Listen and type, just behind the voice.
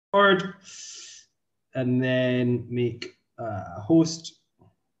record, and then make a host.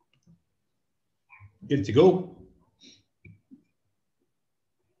 Good to go.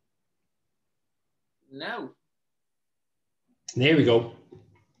 Now. There we go.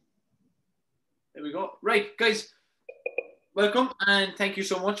 There we go. Right, guys, welcome and thank you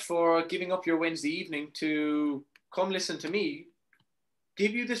so much for giving up your Wednesday evening to come listen to me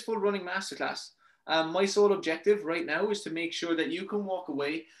give you this full running masterclass. My sole objective right now is to make sure that you can walk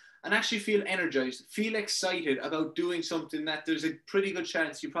away and actually feel energized, feel excited about doing something that there's a pretty good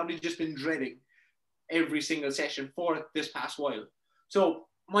chance you've probably just been dreading every single session for this past while. So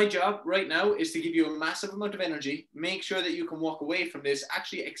my job right now is to give you a massive amount of energy, make sure that you can walk away from this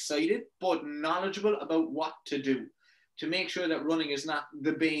actually excited, but knowledgeable about what to do to make sure that running is not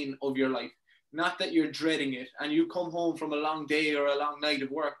the bane of your life. Not that you're dreading it and you come home from a long day or a long night of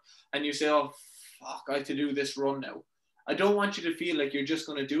work and you say, oh, fuck, I have to do this run now. I don't want you to feel like you're just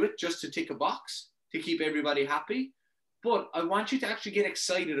going to do it just to tick a box to keep everybody happy. But I want you to actually get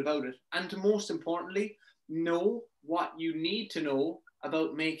excited about it. And to most importantly, know what you need to know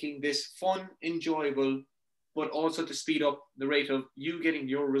about making this fun, enjoyable, but also to speed up the rate of you getting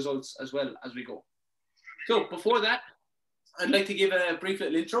your results as well as we go. So before that, I'd like to give a brief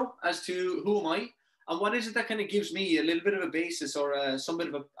little intro as to who am I and what is it that kind of gives me a little bit of a basis or some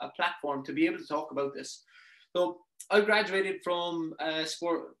bit of a platform to be able to talk about this. So I graduated from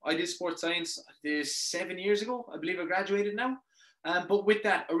sport. I did sports science 7 years ago. I believe I graduated now. But with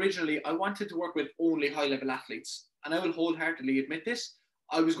that, originally, I wanted to work with only high-level athletes. And I will wholeheartedly admit this,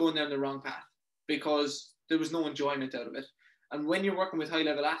 I was going down the wrong path because there was no enjoyment out of it. And when you're working with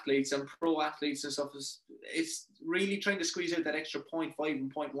high-level athletes and pro athletes and stuff, it's really trying to squeeze out that extra 0.5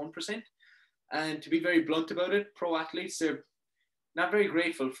 and 0.1%. And to be very blunt about it, pro athletes, they're not very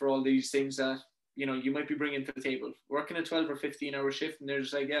grateful for all these things that, you know, you might be bringing to the table. Working a 12 or 15-hour shift, and they're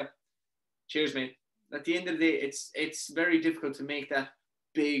just like, yeah, cheers, mate. At the end of the day, it's very difficult to make that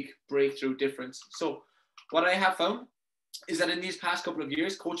big breakthrough difference. So what I have found is that in these past couple of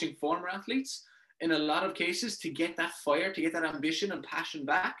years, coaching former athletes, in a lot of cases, to get that fire, to get that ambition and passion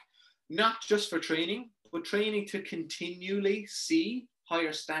back, not just for training, but training to continually see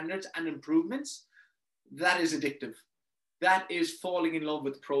higher standards and improvements, that is addictive. That is falling in love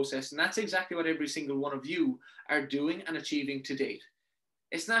with the process. And that's exactly what every single one of you are doing and achieving to date.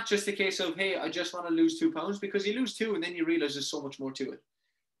 It's not just a case of, hey, I just want to lose 2 pounds, because you lose 2 and then you realize there's so much more to it.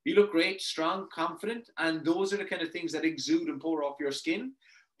 You look great, strong, confident, and those are the kind of things that exude and pour off your skin.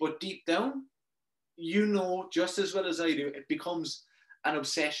 But deep down, you know just as well as I do, it becomes an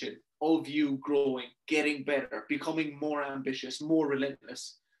obsession of you growing, getting better, becoming more ambitious, more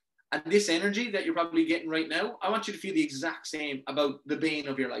relentless. And this energy that you're probably getting right now, I want you to feel the exact same about the bane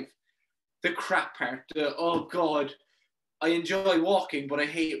of your life. The crap part, the, oh God, I enjoy walking, but I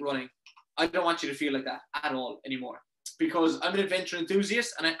hate running. I don't want you to feel like that at all anymore, because I'm an adventure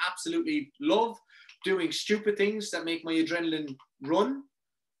enthusiast and I absolutely love doing stupid things that make my adrenaline run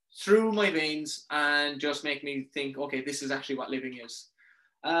through my veins and just make me think, okay, this is actually what living is.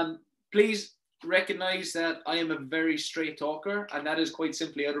 Please recognize that I am a very straight talker, and that is quite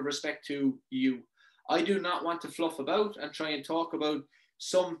simply out of respect to you. I do not want to fluff about and try and talk about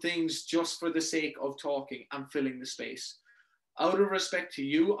some things just for the sake of talking and filling the space. Out of respect to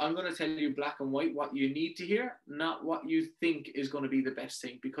you, I'm going to tell you black and white what you need to hear, not what you think is going to be the best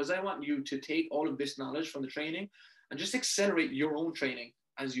thing, because I want you to take all of this knowledge from the training and just accelerate your own training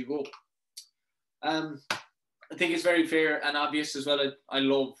as you go. I think it's very fair and obvious as well. I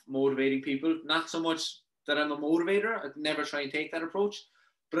love motivating people. Not so much that I'm a motivator. I'd never try and take that approach.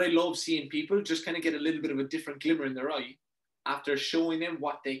 But I love seeing people just kind of get a little bit of a different glimmer in their eye after showing them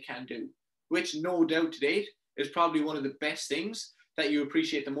what they can do, which no doubt to date is probably one of the best things that you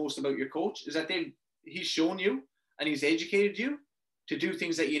appreciate the most about your coach, is that he's shown you and he's educated you to do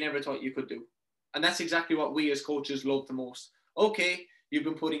things that you never thought you could do. And that's exactly what we as coaches love the most. Okay, you've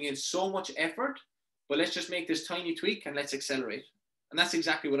been putting in so much effort, but let's just make this tiny tweak and let's accelerate. And that's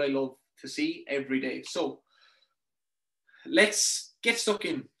exactly what I love to see every day. So let's get stuck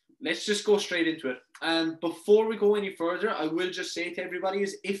in. Let's just go straight into it. And before we go any further, I will just say to everybody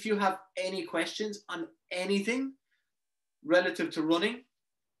is, if you have any questions on anything relative to running,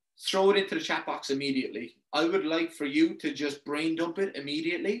 throw it into the chat box immediately. I would like for you to just brain dump it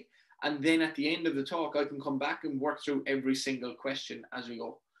immediately. And then at the end of the talk, I can come back and work through every single question as we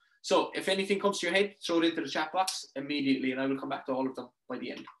go. So if anything comes to your head, throw it into the chat box immediately, and I will come back to all of them by the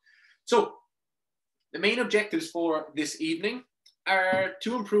end. So the main objectives for this evening are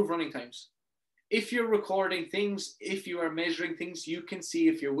to improve running times. If you're recording things, if you are measuring things, you can see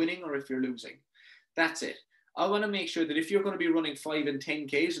if you're winning or if you're losing. That's it. I want to make sure that if you're going to be running 5 and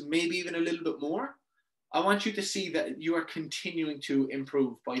 10Ks, maybe even a little bit more, I want you to see that you are continuing to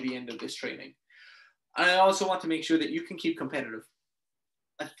improve by the end of this training. And I also want to make sure that you can keep competitive.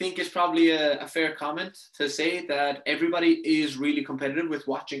 I think it's probably a fair comment to say that everybody is really competitive with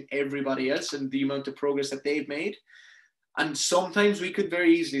watching everybody else and the amount of progress that they've made. And sometimes we could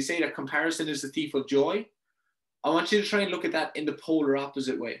very easily say that comparison is the thief of joy. I want you to try and look at that in the polar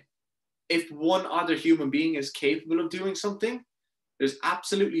opposite way. If one other human being is capable of doing something, there's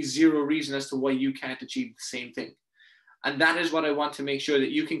absolutely zero reason as to why you can't achieve the same thing. And that is what I want to make sure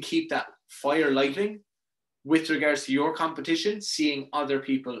that you can keep that fire lighting with regards to your competition, seeing other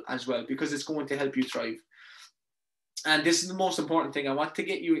people as well, because it's going to help you thrive. And this is the most important thing. I want to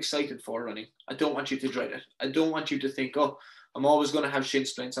get you excited for running. I don't want you to dread it. I don't want you to think, oh, I'm always going to have shin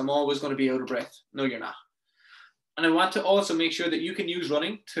splints. I'm always going to be out of breath. No, you're not. And I want to also make sure that you can use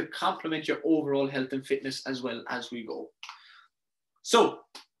running to complement your overall health and fitness as well as we go. So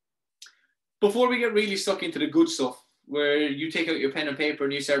before we get really stuck into the good stuff, where you take out your pen and paper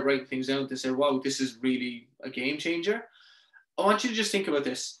and you start writing things down to say, wow, this is really a game changer, I want you to just think about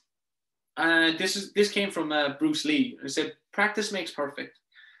this. And this came from Bruce Lee. He said, practice makes perfect.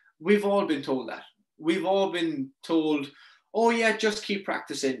 We've all been told that. We've all been told, oh yeah, just keep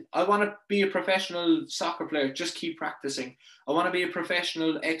practicing. I want to be a professional soccer player. Just keep practicing. I want to be a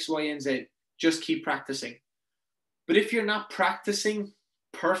professional X, Y, and Z. Just keep practicing. But if you're not practicing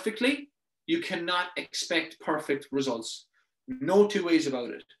perfectly, you cannot expect perfect results. No two ways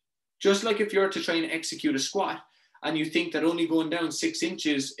about it. Just like if you're to try and execute a squat and you think that only going down 6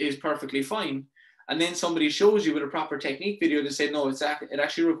 inches is perfectly fine, and then somebody shows you with a proper technique video that say, no, it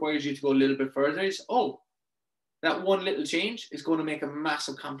actually requires you to go a little bit further. It's, oh, that one little change is going to make a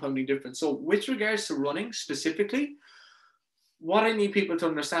massive compounding difference. So with regards to running specifically, what I need people to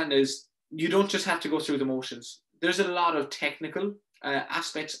understand is you don't just have to go through the motions. There's a lot of technical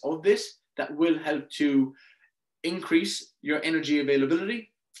aspects of this that will help to increase your energy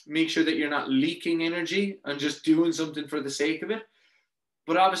availability, make sure that you're not leaking energy and just doing something for the sake of it,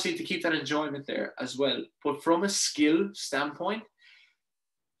 but obviously to keep that enjoyment there as well. But from a skill standpoint,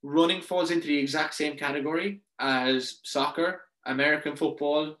 running falls into the exact same category as soccer, American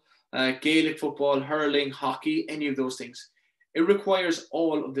football, Gaelic football, hurling, hockey, any of those things. It requires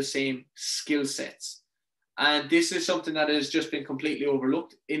all of the same skill sets. And this is something that has just been completely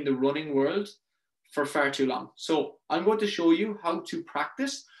overlooked in the running world for far too long. So I'm going to show you how to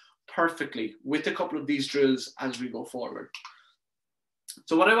practice perfectly with a couple of these drills as we go forward.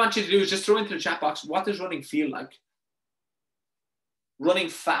 So what I want you to do is just throw into the chat box, what does running feel like? Running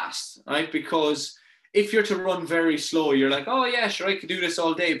fast, right? Because if you're to run very slow, you're like, oh yeah, sure, I could do this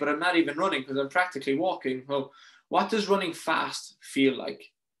all day, but I'm not even running because I'm practically walking. Well, what does running fast feel like?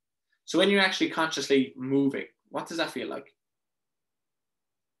 So when you're actually consciously moving, what does that feel like?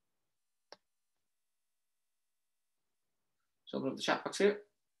 So open up the chat box here.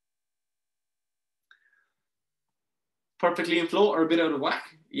 Perfectly in flow or a bit out of whack?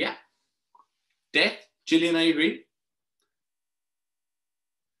 Yeah. Death. Gillian, I agree.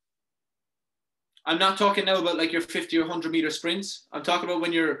 I'm not talking now about like your 50 or 100 meter sprints. I'm talking about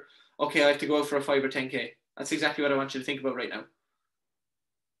when you're, okay, I have to go out for a 5 or 10K. That's exactly what I want you to think about right now.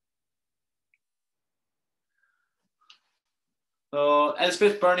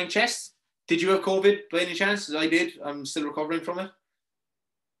 Elspeth, burning chest. Did you have COVID by any chance? I did. I'm still recovering from it.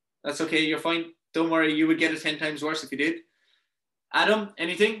 That's okay. You're fine. Don't worry. You would get it 10 times worse if you did. Adam,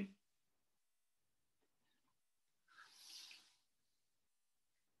 anything?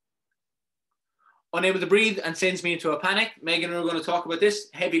 Unable to breathe and sends me into a panic. Megan, we're going to talk about this.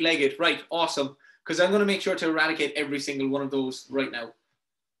 Heavy-legged. Right. Awesome. Because I'm going to make sure to eradicate every single one of those right now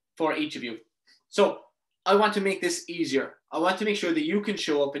for each of you. So I want to make this easier. I want to make sure that you can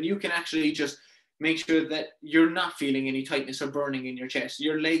show up and you can actually just make sure that you're not feeling any tightness or burning in your chest.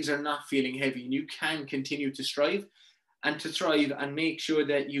 Your legs are not feeling heavy and you can continue to strive and to thrive and make sure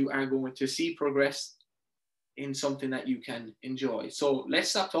that you are going to see progress in something that you can enjoy. So let's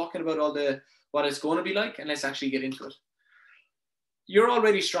stop talking about all the what it's going to be like and let's actually get into it. You're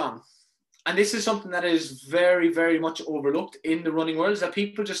already strong. And this is something that is very, very much overlooked in the running world, is that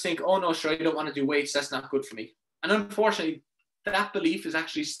people just think, oh no, sure, I don't want to do weights. That's not good for me. And unfortunately, that belief is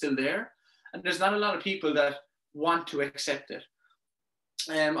actually still there. And there's not a lot of people that want to accept it.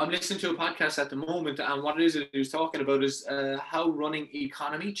 I'm listening to a podcast at the moment, and what it is it was talking about is how running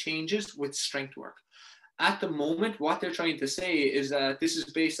economy changes with strength work. At the moment, what they're trying to say is that this is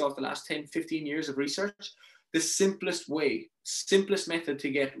based off the last 10, 15 years of research. The simplest method to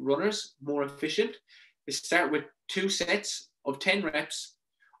get runners more efficient is start with 2 sets of 10 reps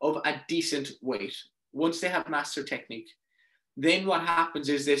of a decent weight. once they have mastered technique, then what happens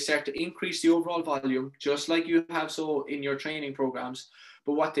is they start to increase the overall volume, just like you have so in your training programs.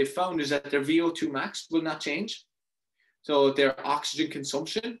 But what they've found is that their VO2 max will not change. So their oxygen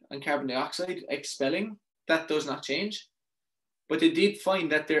consumption and carbon dioxide expelling, that does not change. But they did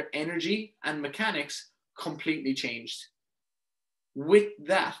find that their energy and mechanics completely changed. With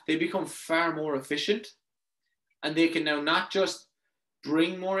that, they become far more efficient, and they can now not just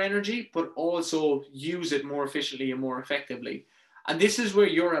bring more energy, but also use it more efficiently and more effectively. And this is where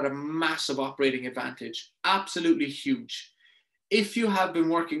you're at a massive operating advantage, absolutely huge. If you have been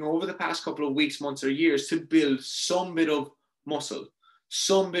working over the past couple of weeks, months, or years to build some bit of muscle,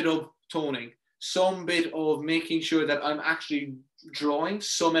 some bit of toning, some bit of making sure that I'm actually drawing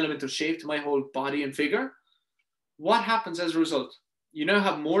some element of shape to my whole body and figure, what happens as a result? You now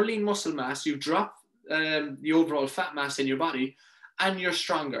have more lean muscle mass, you've dropped the overall fat mass in your body, and you're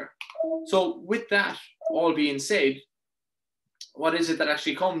stronger. So with that all being said, what is it that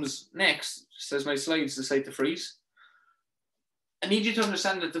actually comes next? Says my slides decide to freeze. I need you to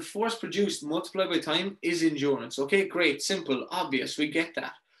understand that the force produced multiplied by time is endurance. Okay, great, simple, obvious, we get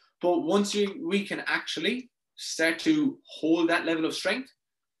that. But once we can actually start to hold that level of strength,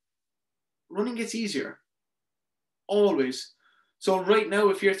 running gets easier, always. So right now,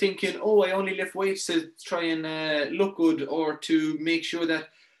 if you're thinking, oh, I only lift weights to try and look good, or to make sure that,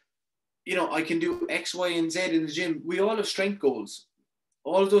 you know, I can do X, Y, and Z in the gym, we all have strength goals.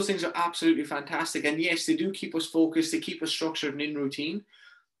 All of those things are absolutely fantastic. And yes, they do keep us focused, they keep us structured and in routine.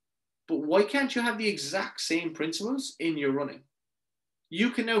 But why can't you have the exact same principles in your running? You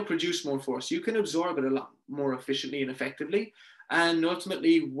can now produce more force. You can absorb it a lot more efficiently and effectively. And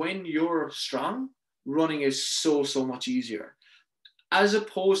ultimately, when you're strong, running is so, so much easier. As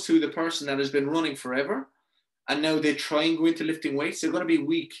opposed to the person that has been running forever, and now they try and go into lifting weights, they're going to be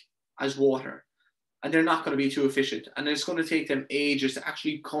weak as water. And they're not going to be too efficient. And it's going to take them ages to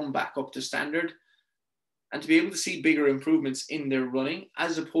actually come back up to standard and to be able to see bigger improvements in their running,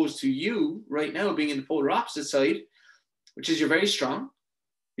 as opposed to you right now being in the polar opposite side, which is you're very strong,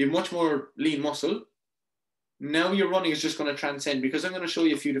 you have much more lean muscle. Now your running is just going to transcend, because I'm going to show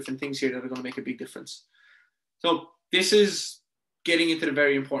you a few different things here that are going to make a big difference. So this is getting into the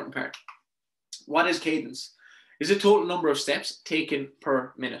very important part. What is cadence? Is a total number of steps taken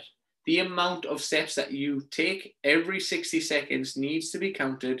per minute. The amount of steps that you take every 60 seconds needs to be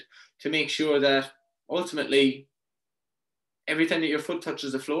counted to make sure that ultimately every time that your foot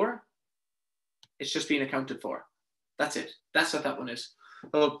touches the floor, it's just being accounted for. That's it. That's what that one is.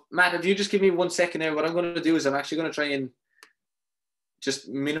 So Matt, if you just give me 1 second there, what I'm going to do is I'm actually going to try and just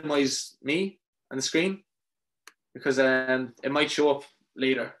minimize me on the screen, because it might show up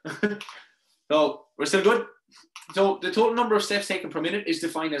later. So we're still good. So the total number of steps taken per minute is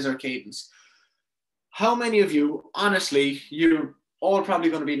defined as our cadence. How many of you, honestly, you're all probably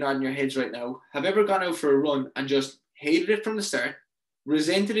going to be nodding your heads right now, have ever gone out for a run and just hated it from the start,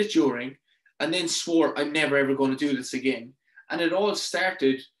 resented it during, and then swore, I'm never ever going to do this again? And it all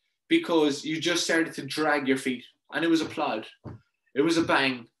started because you just started to drag your feet, and it was a plod. It was a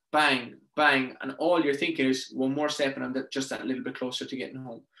bang, bang, bang. And all you're thinking is one more step and I'm just that little bit closer to getting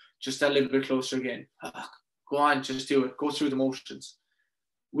home. Just that little bit closer again. Go on, just do it. Go through the motions.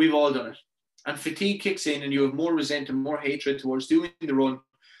 We've all done it. And fatigue kicks in and you have more resentment and more hatred towards doing the run.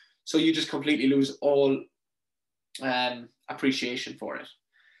 So you just completely lose all appreciation for it.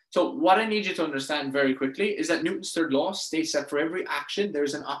 So what I need you to understand very quickly is that Newton's third law states that for every action,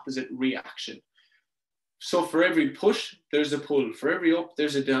 there's an opposite reaction. So for every push, there's a pull. For every up,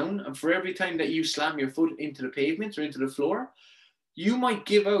 there's a down. And for every time that you slam your foot into the pavement or into the floor, you might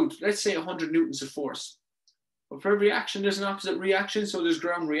give out, let's say, 100 newtons of force. But for every action, there's an opposite reaction. So there's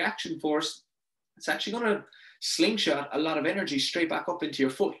ground reaction force. It's actually going to slingshot a lot of energy straight back up into your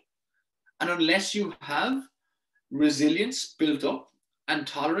foot. And unless you have resilience built up and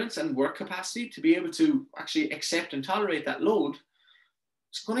tolerance and work capacity to be able to actually accept and tolerate that load,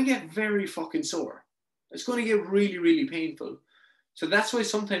 it's going to get very fucking sore. It's going to get really, really painful. So that's why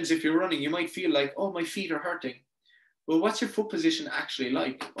sometimes if you're running, you might feel like, oh, my feet are hurting. Well, what's your foot position actually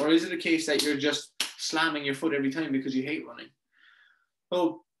like? Or is it a case that you're just slamming your foot every time because you hate running?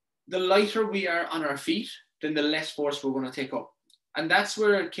 So the lighter we are on our feet, then the less force we're going to take up. And that's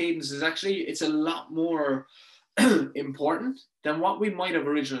where cadence is actually, it's a lot more important than what we might have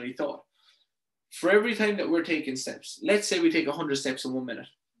originally thought. For every time that we're taking steps, let's say we take 100 steps in 1 minute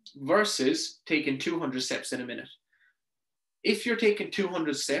versus taking 200 steps in a minute. If you're taking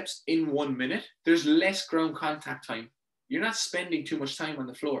 200 steps in 1 minute, there's less ground contact time. You're not spending too much time on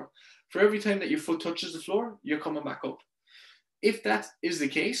the floor. For every time that your foot touches the floor, you're coming back up. If that is the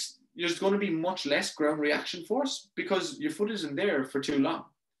case, there's going to be much less ground reaction force because your foot isn't there for too long.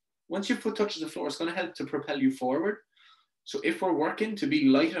 Once your foot touches the floor, it's going to help to propel you forward. So if we're working to be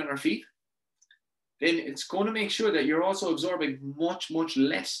light on our feet, then it's going to make sure that you're also absorbing much, much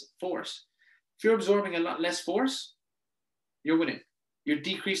less force. If you're absorbing a lot less force, you're winning. You're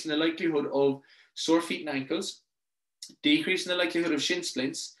decreasing the likelihood of sore feet and ankles, decreasing the likelihood of shin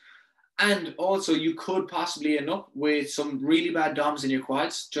splints, and also you could possibly end up with some really bad DOMs in your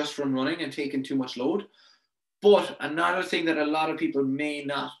quads just from running and taking too much load. But another thing that a lot of people may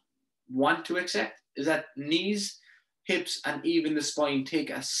not want to accept is that knees, hips, and even the spine take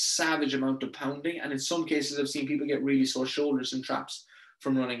a savage amount of pounding. And in some cases, I've seen people get really sore shoulders and traps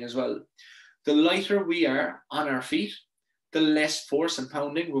from running as well. The lighter we are on our feet, the less force and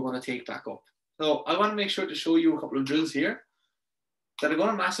pounding we're going to take back up. So I want to make sure to show you a couple of drills here that are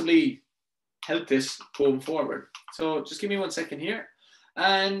going to massively help this going forward. So just give me 1 second here.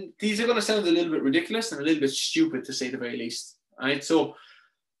 And these are going to sound a little bit ridiculous and a little bit stupid, to say the very least. All right. So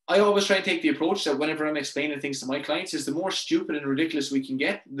I always try and take the approach that whenever I'm explaining things to my clients is the more stupid and ridiculous we can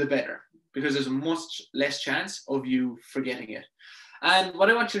get, the better, because there's a much less chance of you forgetting it. And what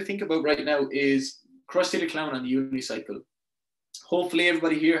I want you to think about right now is Krusty the Clown on the unicycle. Hopefully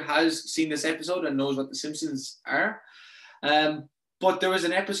everybody here has seen this episode and knows what the Simpsons are. But there was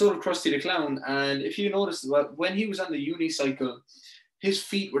an episode of Krusty the Clown, and if you notice, when he was on the unicycle, his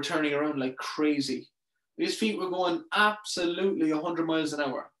feet were turning around like crazy. His feet were going absolutely 100 miles an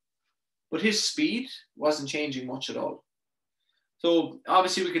hour. But his speed wasn't changing much at all. So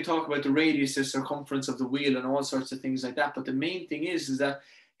obviously we could talk about the radius, the circumference of the wheel and all sorts of things like that. But the main thing is that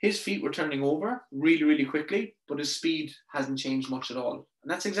his feet were turning over really, really quickly, but his speed hasn't changed much at all.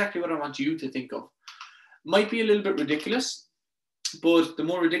 And that's exactly what I want you to think of. Might be a little bit ridiculous, but the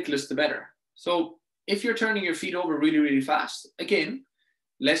more ridiculous, the better. So if you're turning your feet over really, really fast, again,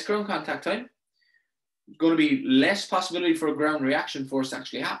 less ground contact time, going to be less possibility for a ground reaction force to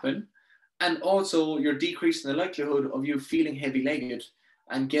actually happen. And also you're decreasing the likelihood of you feeling heavy-legged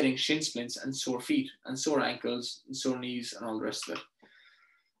and getting shin splints and sore feet and sore ankles and sore knees and all the rest of it.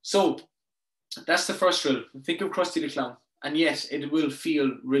 So that's the first drill. Think of Krusty the Clown. And yes, it will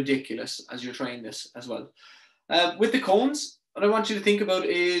feel ridiculous as you're trying this as well. With the cones, what I want you to think about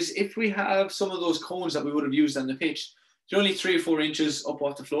is if we have some of those cones that we would have used on the pitch, they're only 3 or 4 inches up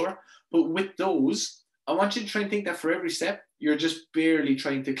off the floor. But with those, I want you to try and think that for every step, you're just barely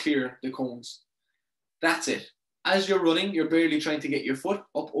trying to clear the cones. That's it. As you're running, you're barely trying to get your foot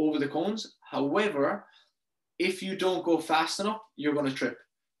up over the cones. However, if you don't go fast enough, you're going to trip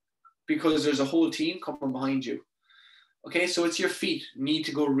because there's a whole team coming behind you. Okay, so it's your feet need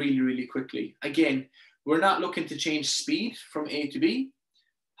to go really, really quickly. Again, we're not looking to change speed from A to B.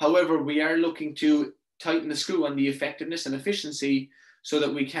 However, we are looking to tighten the screw on the effectiveness and efficiency so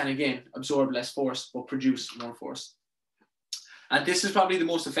that we can, again, absorb less force but produce more force. And this is probably the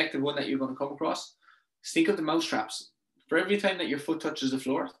most effective one that you're going to come across. Think of the mouse traps. For every time that your foot touches the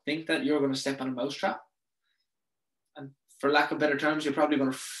floor, think that you're going to step on a mouse trap. And for lack of better terms, you're probably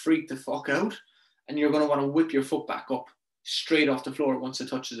going to freak the fuck out and you're going to want to whip your foot back up straight off the floor once it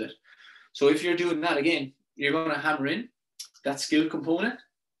touches it. So if you're doing that again, you're going to hammer in that skill component,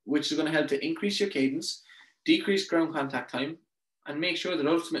 which is going to help to increase your cadence, decrease ground contact time, and make sure that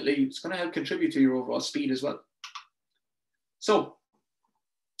ultimately it's going to help contribute to your overall speed as well. So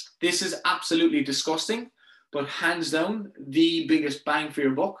this is absolutely disgusting, but hands down, the biggest bang for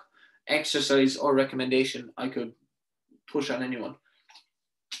your buck exercise or recommendation I could push on anyone.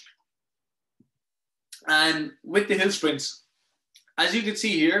 And with the hill sprints, as you can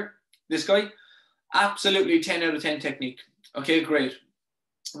see here, this guy, absolutely 10 out of 10 technique. Okay, great.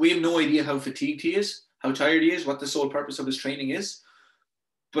 We have no idea how fatigued he is, how tired he is, what the sole purpose of his training is.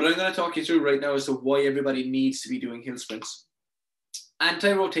 But I'm going to talk you through right now as to why everybody needs to be doing hill sprints.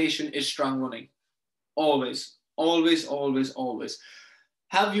 Anti-rotation is strong running. Always, always, always, always.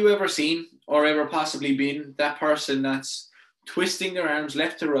 Have you ever seen or ever possibly been that person that's twisting their arms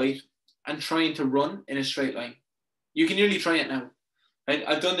left to right and trying to run in a straight line? You can nearly try it now. Right?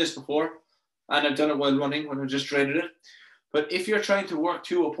 I've done this before and I've done it while running when I just dreaded it. But if you're trying to work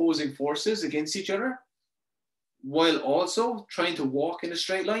 2 opposing forces against each other while also trying to walk in a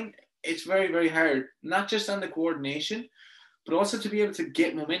straight line, it's very, very hard, not just on the coordination, but also to be able to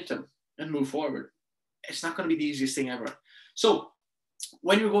get momentum and move forward. It's not going to be the easiest thing ever. So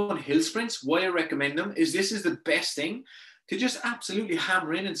when you're going hill sprints, why I recommend them is this is the best thing to just absolutely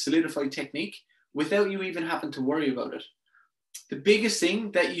hammer in and solidify technique without you even having to worry about it. The biggest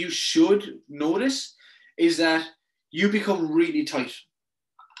thing that you should notice is that you become really tight.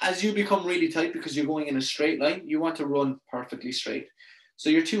 As you become really tight because you're going in a straight line, you want to run perfectly straight. So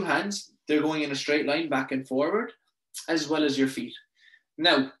your two hands, they're going in a straight line back and forward, as well as your feet.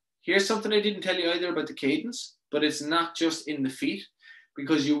 Now, here's something I didn't tell you either about the cadence, but it's not just in the feet,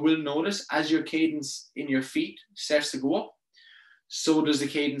 because you will notice as your cadence in your feet starts to go up, so does the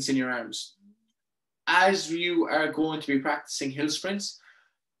cadence in your arms. As you are going to be practicing hill sprints,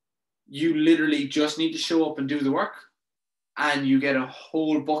 you literally just need to show up and do the work, and you get a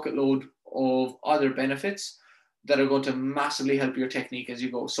whole bucket load of other benefits that are going to massively help your technique as you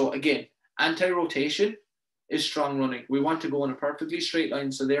go. So again, anti-rotation is strong running. We want to go in a perfectly straight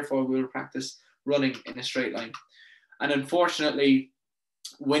line, so therefore we'll practice running in a straight line. And unfortunately,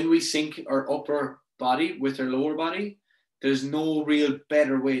 when we sync our upper body with our lower body, there's no real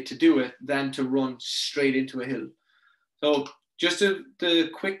better way to do it than to run straight into a hill. So just the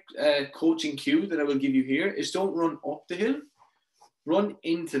quick coaching cue that I will give you here is don't run up the hill, run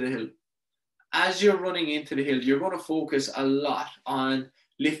into the hill. As you're running into the hill, you're going to focus a lot on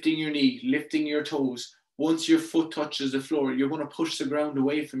lifting your knee, lifting your toes. Once your foot touches the floor, you're going to push the ground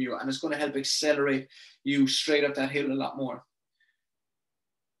away from you, and it's going to help accelerate you straight up that hill a lot more.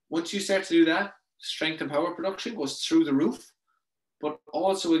 Once you start to do that, strength and power production goes through the roof. But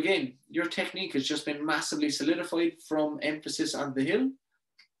also, again, your technique has just been massively solidified from emphasis on the hill.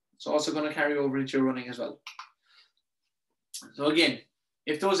 It's also going to carry over into your running as well. So again,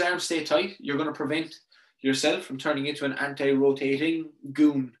 if those arms stay tight, you're going to prevent yourself from turning into an anti-rotating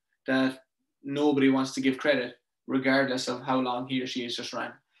goon that nobody wants to give credit, regardless of how long he or she has just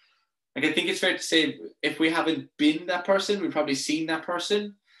ran. Like, I think it's fair to say, if we haven't been that person, we've probably seen that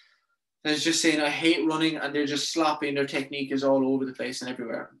person that's just saying, I hate running, and they're just sloppy and their technique is all over the place and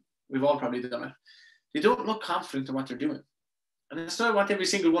everywhere. We've all probably done it. They don't look confident in what they're doing. And that's what I want every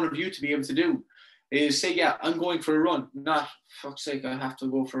single one of you to be able to do, is say, yeah, I'm going for a run, not, fuck's sake, I have to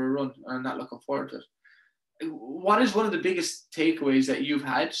go for a run, and I'm not looking forward to it. What is one of the biggest takeaways that you've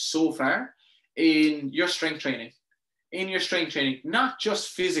had so far in your strength training? In your strength training, not just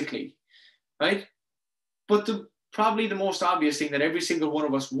physically, right? But probably the most obvious thing that every single one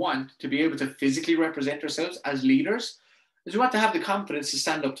of us want to be able to physically represent ourselves as leaders is we want to have the confidence to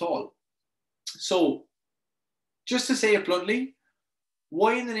stand up tall. So just to say it bluntly,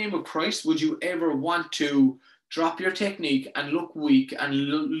 why in the name of Christ would you ever want to drop your technique and look weak and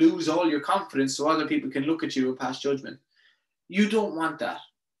lose all your confidence so other people can look at you and pass judgment? You don't want that,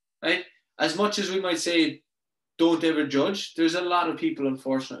 right? As much as we might say, don't ever judge, there's a lot of people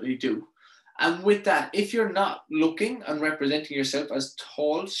unfortunately do. And with that, if you're not looking and representing yourself as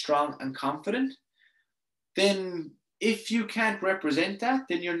tall, strong, and confident, then if you can't represent that,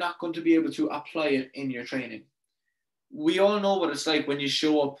 then you're not going to be able to apply it in your training. We all know what it's like when you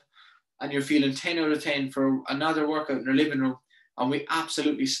show up and you're feeling 10 out of 10 for another workout in our living room, and we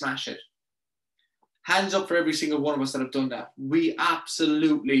absolutely smash it. Hands up for every single one of us that have done that. We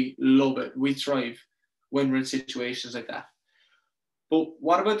absolutely love it. We thrive when we're in situations like that. But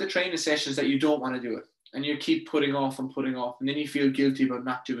what about the training sessions that you don't want to do it and you keep putting off and then you feel guilty about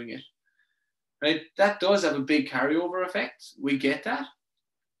not doing it, right? That does have a big carryover effect. We get that.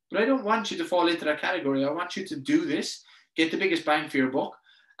 But I don't want you to fall into that category. I want you to do this, get the biggest bang for your buck,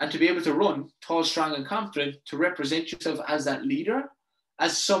 and to be able to run tall, strong, and confident, to represent yourself as that leader,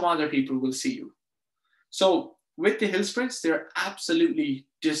 as some other people will see you. So with the hill sprints, they're absolutely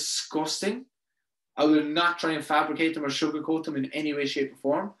disgusting. I will not try and fabricate them or sugarcoat them in any way, shape, or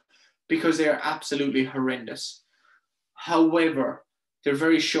form, because they are absolutely horrendous. However, they're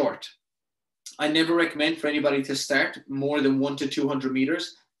very short. I never recommend for anybody to start more than 100 to 200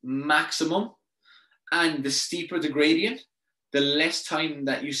 meters maximum. And the steeper the gradient, the less time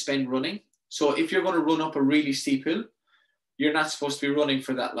that you spend running. So if you're going to run up a really steep hill, you're not supposed to be running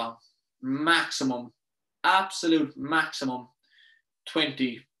for that long. Maximum, absolute maximum,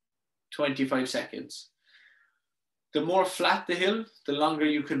 20, 25 seconds. The more flat the hill, the longer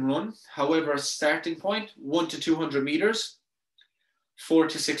you can run. However, starting point, 100 to 200 meters, 4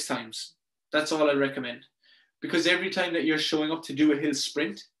 to 6 times. That's all I recommend. Because every time that you're showing up to do a hill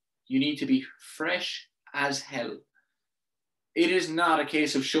sprint, you need to be fresh as hell. It is not a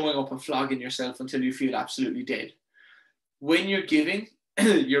case of showing up and flogging yourself until you feel absolutely dead. When you're giving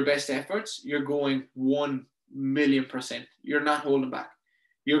your best efforts, you're going 1,000,000%. You're not holding back.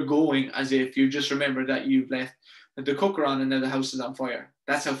 You're going as if you just remember that you've left the cooker on and now the house is on fire.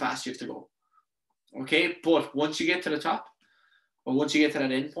 That's how fast you have to go. Okay, but once you get to the top, or once you get to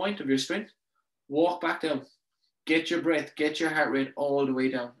that end point of your sprint, walk back down. Get your breath, get your heart rate all the way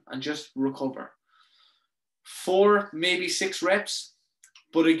down, and just recover. 4, maybe 6 reps.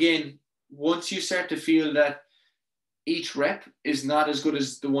 But again, once you start to feel that each rep is not as good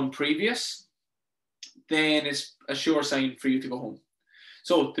as the one previous, then it's a sure sign for you to go home.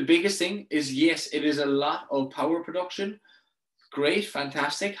 So the biggest thing is, yes, it is a lot of power production. Great,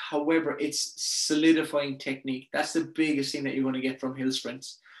 fantastic. However, it's solidifying technique. That's the biggest thing that you're going to get from hill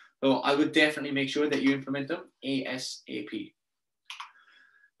sprints. So I would definitely make sure that you implement them ASAP.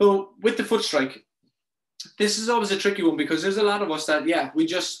 So with the foot strike, this is always a tricky one because there's a lot of us that, yeah, we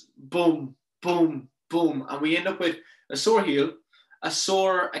just boom, boom, boom, and we end up with a sore heel, a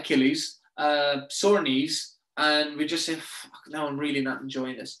sore Achilles, sore knees, and we just say, fuck, now I'm really not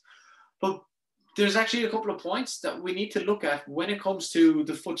enjoying this. But there's actually a couple of points that we need to look at when it comes to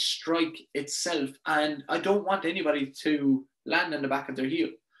the foot strike itself, and I don't want anybody to land on the back of their heel.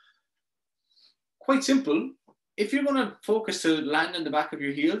 Quite simple. If you're going to focus to land in the back of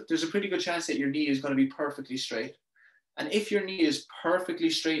your heel, there's a pretty good chance that your knee is going to be perfectly straight. And if your knee is perfectly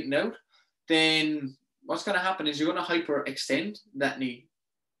straightened out, then what's going to happen is you're going to hyperextend that knee.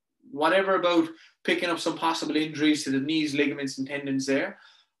 Whatever about picking up some possible injuries to the knees, ligaments, and tendons there.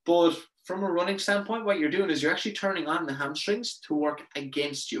 But from a running standpoint, what you're doing is you're actually turning on the hamstrings to work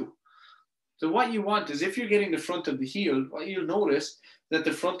against you. So what you want is, if you're getting the front of the heel, what you'll notice that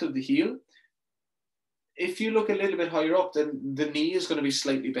the front of the heel, if you look a little bit higher up, then the knee is going to be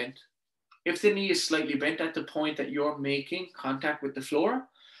slightly bent. If the knee is slightly bent at the point that you're making contact with the floor,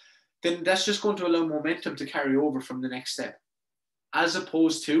 then that's just going to allow momentum to carry over from the next step, as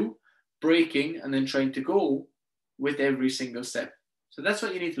opposed to breaking and then trying to go with every single step. So that's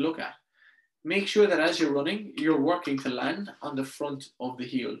what you need to look at. Make sure that as you're running, you're working to land on the front of the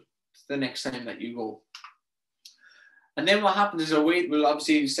heel the next time that you go. And then what happens is our weight will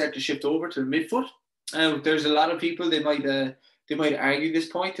obviously start to shift over to the midfoot. There's a lot of people, they might argue this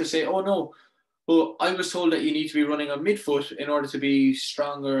point to say, oh no, well, I was told that you need to be running on midfoot in order to be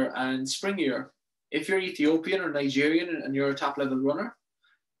stronger and springier. If you're Ethiopian or Nigerian and you're a top level runner,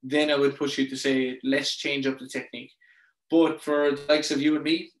 then I would push you to say, let's change up the technique. But for the likes of you and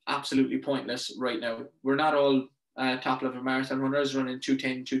me, absolutely pointless right now. We're not all top level marathon runners running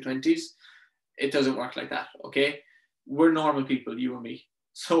 210, 220s. It doesn't work like that, okay? We're normal people, you and me.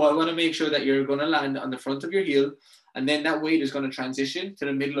 So I want to make sure that you're going to land on the front of your heel, and then that weight is going to transition to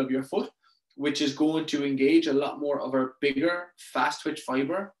the middle of your foot, which is going to engage a lot more of our bigger, fast twitch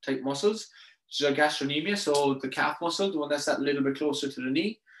fiber type muscles, which is our gastrocnemius, so the calf muscle, the one that's that little bit closer to the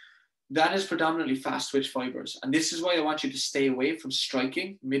knee. That is predominantly fast twitch fibers. And this is why I want you to stay away from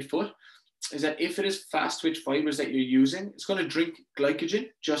striking midfoot, is that if it is fast twitch fibers that you're using, it's going to drink glycogen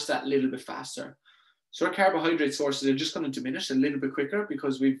just that little bit faster. So our carbohydrate sources are just going to diminish a little bit quicker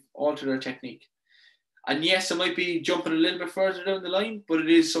because we've altered our technique. And yes, it might be jumping a little bit further down the line, but it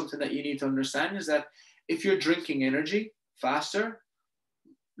is something that you need to understand, is that if you're drinking energy faster,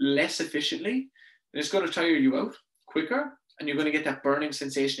 less efficiently, then it's going to tire you out quicker, and you're going to get that burning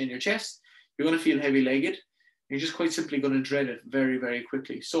sensation in your chest. You're going to feel heavy-legged. You're just quite simply going to dread it very, very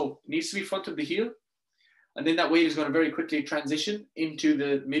quickly. So it needs to be front of the heel, and then that weight is going to very quickly transition into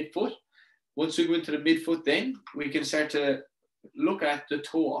the midfoot. Once we go into the midfoot, then we can start to look at the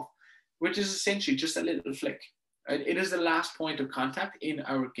toe off, which is essentially just a little flick. Right? It is the last point of contact in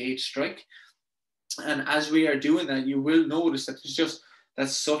our gauge strike. And as we are doing that, you will notice that there's just that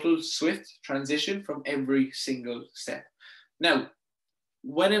subtle, swift transition from every single step. Now,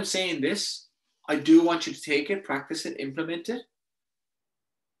 when I'm saying this, I do want you to take it, practice it, implement it,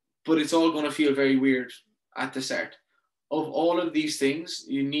 but it's all going to feel very weird at the start. Of all of these things,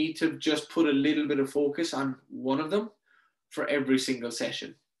 you need to just put a little bit of focus on one of them for every single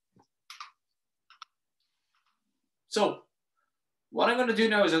session. So what I'm going to do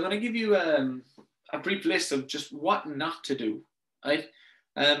now is I'm going to give you a brief list of just what not to do, right?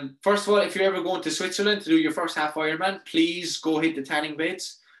 First of all, if you're ever going to Switzerland to do your first half Ironman, please go hit the tanning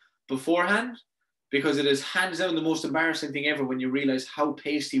beds beforehand, because it is hands down the most embarrassing thing ever when you realize how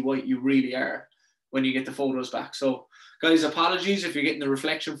pasty white you really are when you get the photos back. So guys, apologies if you're getting the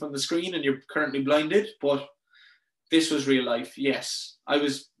reflection from the screen and you're currently blinded, but this was real life. Yes, I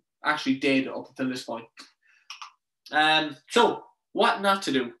was actually dead up until this point. So what not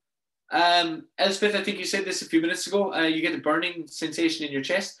to do? Elspeth, I think you said this a few minutes ago. You get a burning sensation in your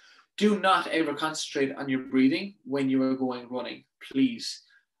chest. Do not ever concentrate on your breathing when you are going running, please.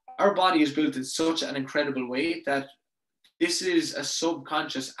 Our body is built in such an incredible way that this is a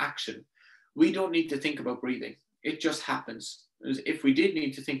subconscious action. We don't need to think about breathing. It just happens. If we did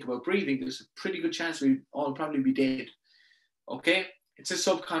need to think about breathing, there's a pretty good chance we'd all probably be dead. Okay? It's a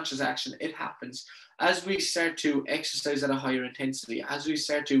subconscious action. It happens. As we start to exercise at a higher intensity, as we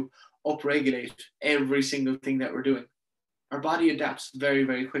start to upregulate every single thing that we're doing, our body adapts very,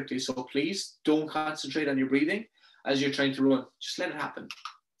 very quickly. So please don't concentrate on your breathing as you're trying to run. Just let it happen.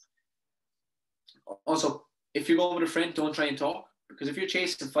 Also, if you're going with a friend, don't try and talk, Because if you're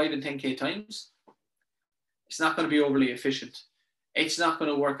chasing 5 and 10K times, it's not going to be overly efficient. It's not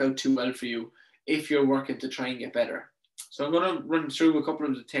going to work out too well for you if you're working to try and get better. So I'm going to run through a couple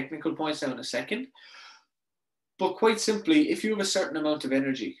of the technical points now in a second. But quite simply, if you have a certain amount of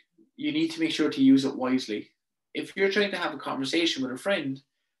energy, you need to make sure to use it wisely. If you're trying to have a conversation with a friend,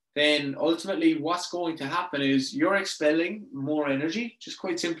 then ultimately what's going to happen is you're expelling more energy, just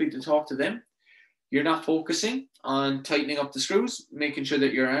quite simply to talk to them. You're not focusing on tightening up the screws, making sure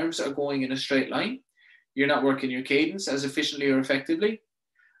that your arms are going in a straight line. You're not working your cadence as efficiently or effectively.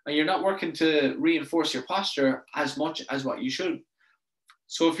 And you're not working to reinforce your posture as much as what you should.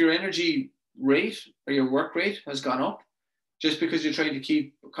 So if your energy rate or your work rate has gone up, just because you're trying to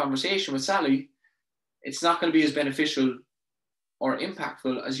keep a conversation with Sally, it's not going to be as beneficial or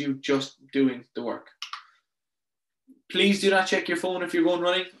impactful as you just doing the work. Please do not check your phone if you're going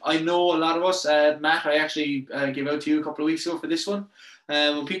running. I know a lot of us, Matt, I actually gave out to you a couple of weeks ago for this one.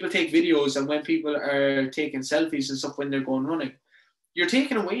 When people take videos and when people are taking selfies and stuff when they're going running, you're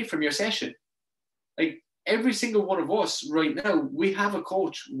taken away from your session. Like every single one of us right now, we have a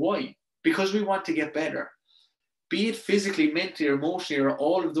coach. Why? Because we want to get better. Be it physically, mentally, or emotionally, or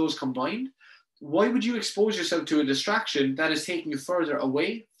all of those combined. Why would you expose yourself to a distraction that is taking you further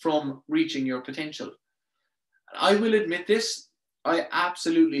away from reaching your potential? I will admit this, I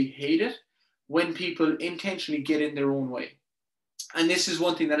absolutely hate it when people intentionally get in their own way. And this is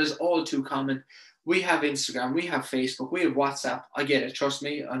one thing that is all too common. We have Instagram, we have Facebook, we have WhatsApp. I get it, trust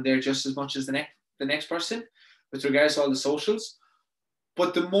me, and they're just as much as the next person with regards to all the socials.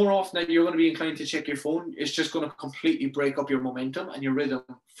 But the more often that you're going to be inclined to check your phone, it's just going to completely break up your momentum and your rhythm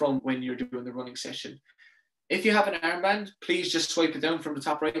from when you're doing the running session. If you have an armband, please just swipe it down from the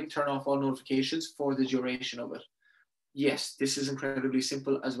top right and turn off all notifications for the duration of it. Yes, this is incredibly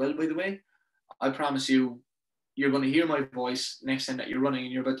simple as well, by the way. I promise you, you're going to hear my voice next time that you're running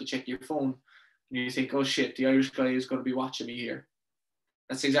and you're about to check your phone and you think, oh shit, the Irish guy is going to be watching me here.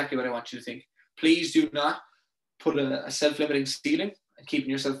 That's exactly what I want you to think. Please do not put a self-limiting ceiling and keeping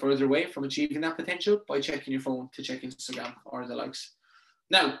yourself further away from achieving that potential by checking your phone to check Instagram or the likes.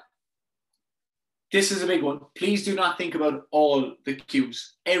 Now, this is a big one. Please do not think about all the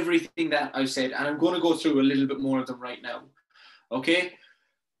cues, everything that I've said, and I'm going to go through a little bit more of them right now. Okay?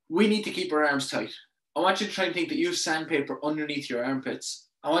 We need to keep our arms tight. I want you to try and think that you have sandpaper underneath your armpits.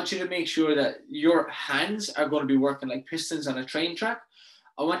 I want you to make sure that your hands are going to be working like pistons on a train track.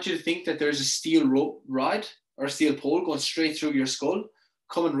 I want you to think that there's a steel rod or a steel pole going straight through your skull,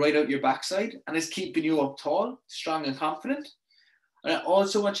 coming right out your backside, and it's keeping you up tall, strong and confident. And I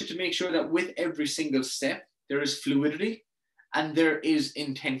also want you to make sure that with every single step, there is fluidity and there is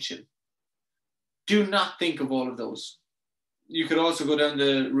intention. Do not think of all of those. You could also go down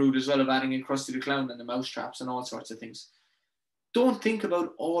the route as well of adding in Krusty the Clown and the mouse traps and all sorts of things. Don't think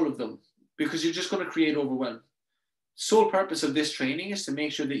about all of them because you're just going to create overwhelm. The sole purpose of this training is to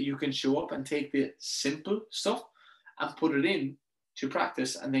make sure that you can show up and take the simple stuff and put it in to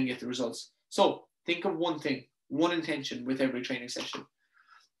practice and then get the results. So think of one thing. One intention with every training session.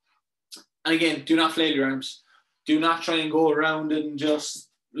 And again, do not flail your arms. Do not try and go around and just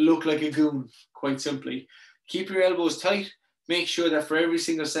look like a goon, quite simply. Keep your elbows tight. Make sure that for every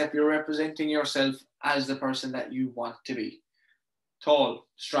single step, you're representing yourself as the person that you want to be. Tall,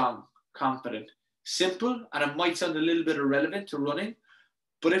 strong, confident, simple, and it might sound a little bit irrelevant to running,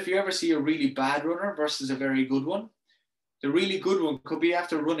 but if you ever see a really bad runner versus a very good one, the really good one could be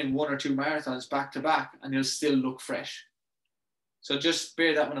after running 1 or 2 marathons back to back and they'll still look fresh. So just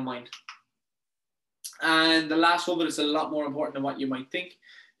bear that one in mind. And the last one, but it's a lot more important than what you might think,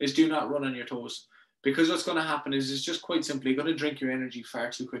 is do not run on your toes. Because what's going to happen is it's just quite simply going to drink your energy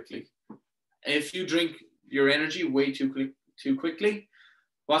far too quickly. If you drink your energy way too quickly,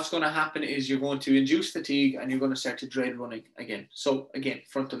 what's going to happen is you're going to induce fatigue and you're going to start to dread running again. So again,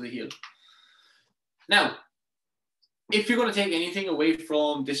 front of the heel. Now, if you're going to take anything away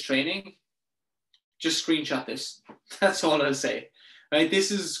from this training, just screenshot this. That's all I'll say. Right?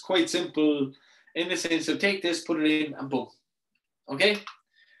 This is quite simple in the sense of take this, put it in, and boom. Okay?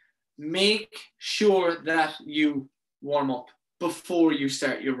 Make sure that you warm up before you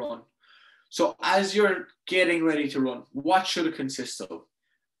start your run. So as you're getting ready to run, what should it consist of?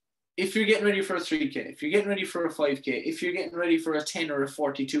 If you're getting ready for a 3K, if you're getting ready for a 5K, if you're getting ready for a 10 or a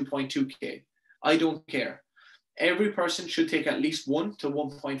 42.2K, I don't care. Every person should take at least 1 to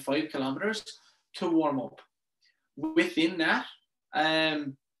 1.5 kilometers to warm up. Within that,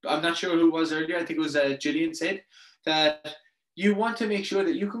 I'm not sure who it was earlier, I think it was Gillian said that you want to make sure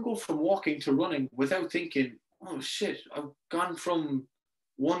that you can go from walking to running without thinking, oh shit, I've gone from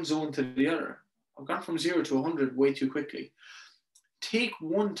one zone to the other. I've gone from 0 to 100 way too quickly. take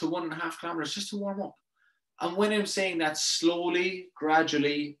 1 to 1.5 kilometers just to warm up. And when I'm saying that, slowly,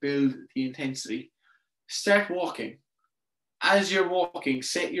 gradually build the intensity. Start walking. As you're walking,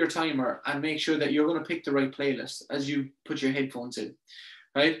 set your timer and make sure that you're going to pick the right playlist as you put your headphones in,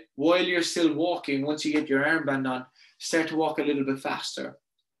 right? While you're still walking, once you get your armband on, start to walk a little bit faster.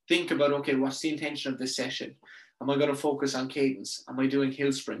 Think about, okay, what's the intention of this session? Am I going to focus on cadence? Am I doing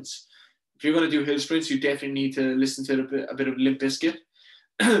hill sprints? If you're going to do hill sprints, you definitely need to listen to a bit of Limp Bizkit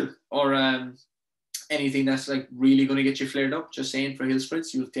or anything that's like really going to get you flared up. Just saying, for hill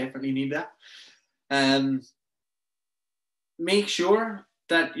sprints, you'll definitely need that. Make sure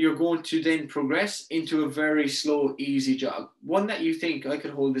that you're going to then progress into a very slow, easy jog. One that you think, I could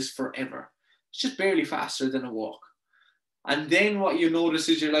hold this forever. It's just barely faster than a walk. And then what you notice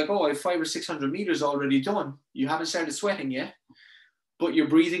is you're like, oh, I have 500 or 600 meters already done. You haven't started sweating yet, but your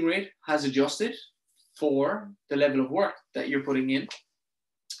breathing rate has adjusted for the level of work that you're putting in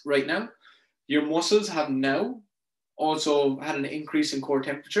right now. Your muscles have now also had an increase in core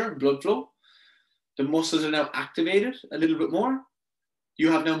temperature and blood flow. The muscles are now activated a little bit more.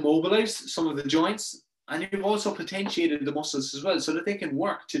 You have now mobilized some of the joints, and you've also potentiated the muscles as well so that they can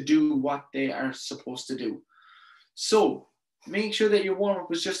work to do what they are supposed to do. So make sure that your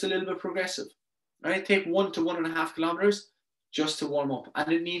warm-up is just a little bit progressive. Right? Take 1 to 1.5 kilometers just to warm up.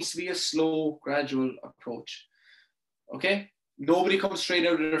 And it needs to be a slow, gradual approach. Okay? Nobody comes straight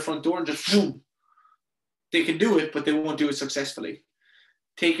out of their front door and just boom. They can do it, but they won't do it successfully.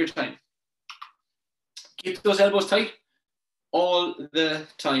 Take your time. Keep those elbows tight all the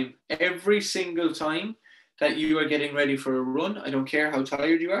time. Every single time that you are getting ready for a run, I don't care how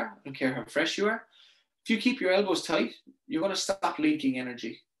tired you are, I don't care how fresh you are. If you keep your elbows tight, you're going to stop leaking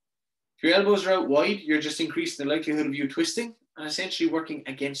energy. If your elbows are out wide, you're just increasing the likelihood of you twisting and essentially working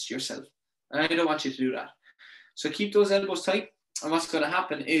against yourself. And I don't want you to do that. So keep those elbows tight. And what's going to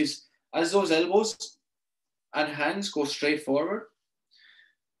happen is, as those elbows and hands go straight forward,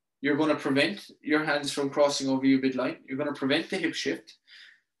 you're going to prevent your hands from crossing over your midline. You're going to prevent the hip shift.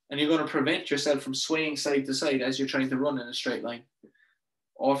 And you're going to prevent yourself from swaying side to side as you're trying to run in a straight line.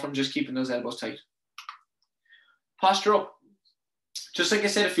 Or from just keeping those elbows tight. Posture up. Just like I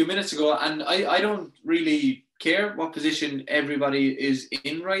said a few minutes ago, and I don't really care what position everybody is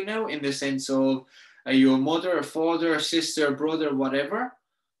in right now, in the sense of, are you a mother, a father, a sister, a brother, whatever?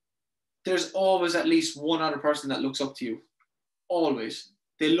 There's always at least one other person that looks up to you. Always.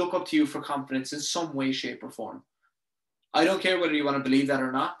 They look up to you for confidence in some way, shape, or form. I don't care whether you want to believe that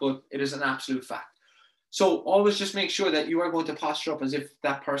or not, but it is an absolute fact. So always just make sure that you are going to posture up as if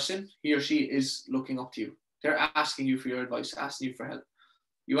that person, he or she, is looking up to you. They're asking you for your advice, asking you for help.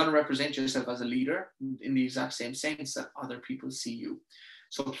 You want to represent yourself as a leader in the exact same sense that other people see you.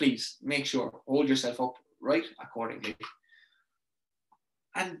 So please make sure, hold yourself up right accordingly.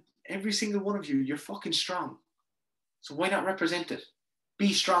 And every single one of you, you're fucking strong. So why not represent it?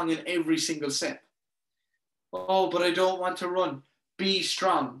 Be strong in every single step. Oh, but I don't want to run. Be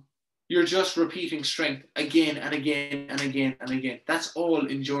strong. You're just repeating strength again and again and again and again. That's all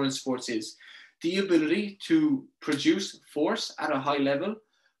endurance sports is. The ability to produce force at a high level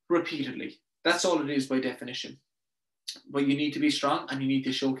repeatedly. That's all it is by definition. But you need to be strong and you need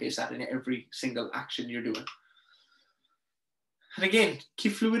to showcase that in every single action you're doing. And again,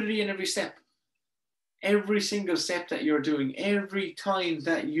 keep fluidity in every step. Every single step that you're doing, every time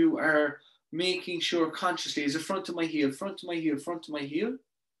that you are making sure consciously, is it front to my heel, front to my heel, front to my heel?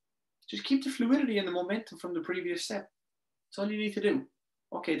 Just keep the fluidity and the momentum from the previous step. That's all you need to do.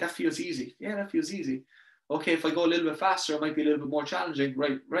 Okay, that feels easy. Yeah, that feels easy. Okay, if I go a little bit faster, it might be a little bit more challenging.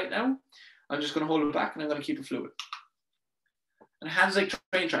 Right now, I'm just going to hold it back and I'm going to keep it fluid. And hands like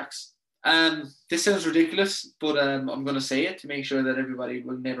train tracks. This sounds ridiculous, but I'm going to say it to make sure that everybody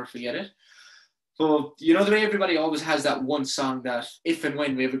will never forget it. So, you know the way everybody always has that one song that if and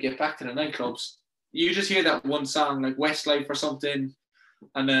when we ever get back to the nightclubs, you just hear that one song like Westlife or something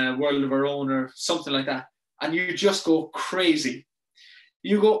and World of Our Own or something like that. And you just go crazy.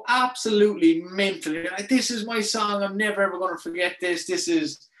 You go absolutely mental. You're like, this is my song. I'm never ever going to forget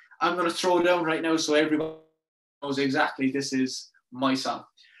this. I'm going to throw it down right now so everybody knows exactly this is my song.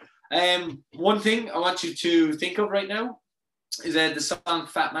 One thing I want you to think of right now is the song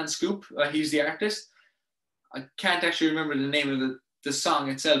Fat Man Scoop. He's the artist. I can't actually remember the name of the song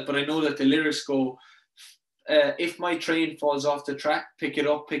itself, but I know that the lyrics go, if my train falls off the track, pick it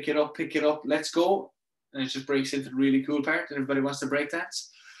up, pick it up, pick it up, let's go. And it just breaks into the really cool part and everybody wants to break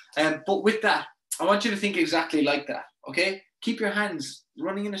dance. But with that, I want you to think exactly like that, okay? Keep your hands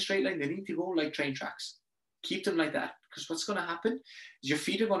running in a straight line. They need to go like train tracks. Keep them like that, because what's going to happen is your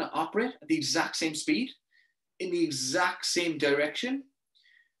feet are going to operate at the exact same speed. in the exact same direction,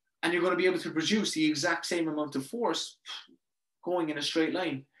 and you're going to be able to produce the exact same amount of force going in a straight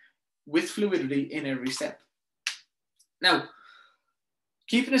line with fluidity in every step. Now,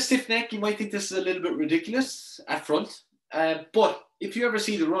 keeping a stiff neck, you might think this is a little bit ridiculous at front, but if you ever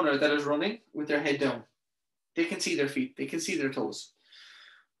see the runner that is running with their head down, they can see their feet, they can see their toes.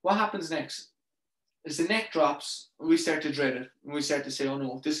 What happens next is the neck drops, and we start to dread it, and we start to say, oh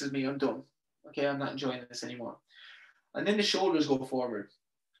no, this is me, I'm done. Okay, I'm not enjoying this anymore. And then the shoulders go forward.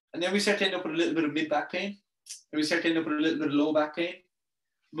 And then we start to end up with a little bit of mid-back pain, and we start to end up with a little bit of low back pain.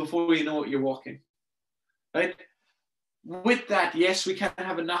 Before you know it, you're walking, right? With that, yes, we can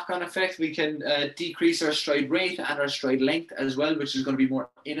have a knock-on effect. We can decrease our stride rate and our stride length as well, which is going to be more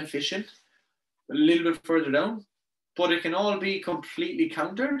inefficient a little bit further down. But it can all be completely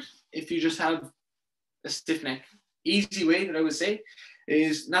countered if you just have a stiff neck. Easy way that I would say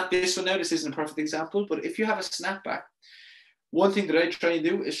is not this one now. This isn't a perfect example, but if you have a snapback, one thing that I try and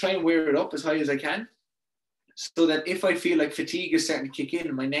do is try and wear it up as high as I can, so that if I feel like fatigue is starting to kick in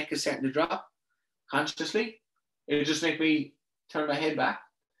and my neck is starting to drop consciously, it'll just make me turn my head back.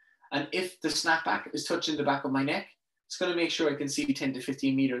 And if the snapback is touching the back of my neck, it's going to make sure I can see 10 to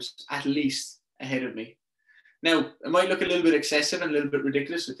 15 meters at least ahead of me. Now, it might look a little bit excessive and a little bit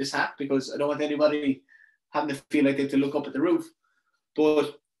ridiculous with this hat, because I don't want anybody having to feel like they have to look up at the roof.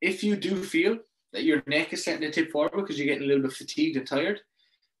 But if you do feel that your neck is starting to tip forward because you're getting a little bit fatigued and tired,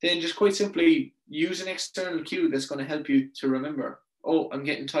 then just quite simply use an external cue that's going to help you to remember, oh, I'm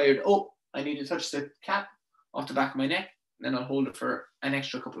getting tired. Oh, I need to touch the cap off the back of my neck. And then I'll hold it for an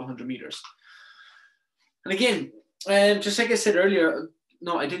extra couple of 100 meters. And again, just like I said earlier,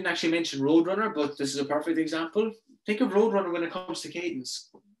 no, I didn't actually mention Roadrunner, but this is a perfect example. Think of Roadrunner when it comes to cadence,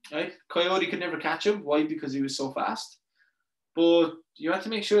 right? Coyote could never catch him. Why? Because he was so fast. But you have to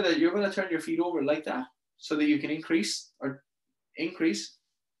make sure that you're going to turn your feet over like that so that you can increase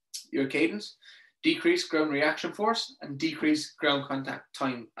your cadence, decrease ground reaction force, and decrease ground contact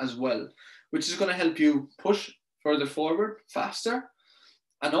time as well, which is going to help you push further forward faster.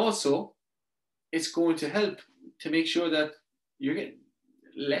 And also, it's going to help to make sure that you're getting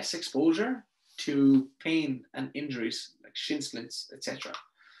less exposure to pain and injuries like shin splints, etc.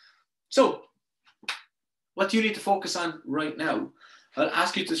 So, what do you need to focus on right now? I'll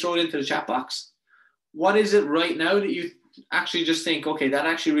ask you to throw it into the chat box. What is it right now that you actually just think, okay, that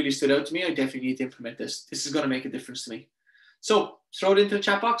actually really stood out to me. I definitely need to implement this. This is going to make a difference to me. So throw it into the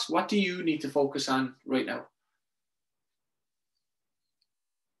chat box. What do you need to focus on right now?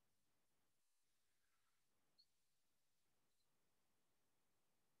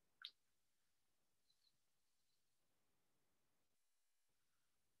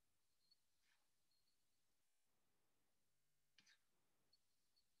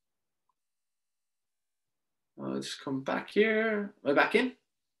 I'll just come back here. Am I back in?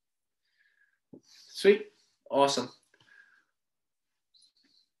 Sweet. Awesome.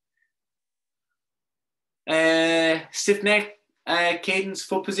 Stiff neck, cadence,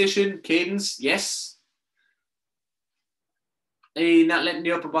 foot position, cadence, yes. Not letting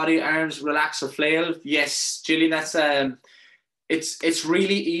the upper body arms relax or flail, yes. Gillian, that's it's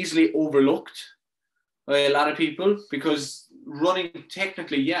really easily overlooked by a lot of people, because running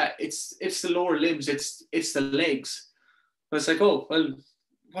technically, yeah, it's the lower limbs, it's the legs. But it's like, oh, well,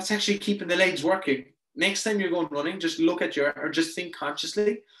 what's actually keeping the legs working? Next time you're going running, just look at or just think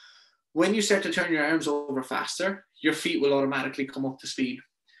consciously. When you start to turn your arms over faster, your feet will automatically come up to speed.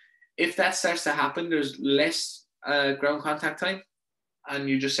 If that starts to happen, there's less ground contact time, and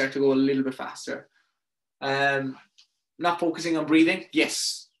you just start to go a little bit faster. Not focusing on breathing,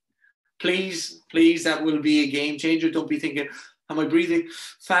 yes. Please, that will be a game changer. Don't be thinking, am I breathing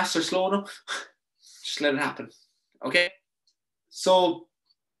fast or slow enough? Just let it happen, okay? So,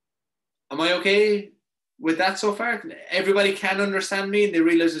 am I okay with that so far? Everybody can understand me, and they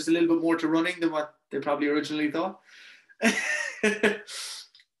realize there's a little bit more to running than what they probably originally thought.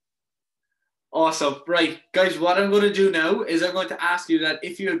 Awesome. Right, guys, what I'm going to do now is I'm going to ask you that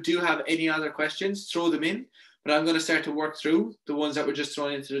if you do have any other questions, throw them in, but I'm going to start to work through the ones that were just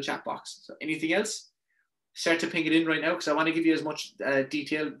thrown into the chat box. So anything else? Start to ping it in right now, because I want to give you as much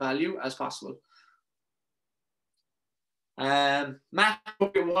detailed value as possible. Matt,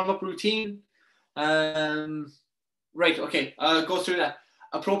 your warm-up routine. Right, okay, I'll go through that.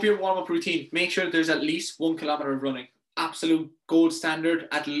 Appropriate warm-up routine. Make sure there's at least 1 kilometer of running. Absolute gold standard,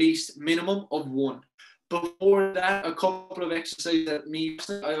 at least minimum of 1. Before that, a couple of exercises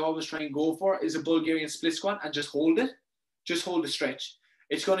that I always try and go for is a Bulgarian split squat, and just hold it. Just hold the stretch.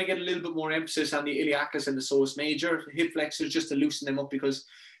 It's going to get a little bit more emphasis on the iliacus and the psoas major, hip flexors, just to loosen them up, because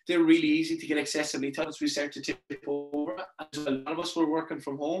they're really easy to get excessively tight once we start to tip over. As well, a lot of us were working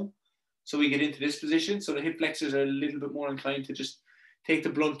from home, so we get into this position. So the hip flexors are a little bit more inclined to just take the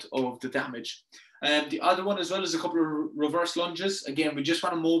brunt of the damage. The other one as well is a couple of reverse lunges. Again, we just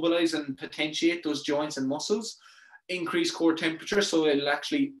want to mobilize and potentiate those joints and muscles, increase core temperature, so it'll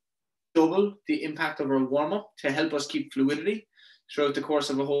actually double the impact of our warm-up to help us keep fluidity throughout the course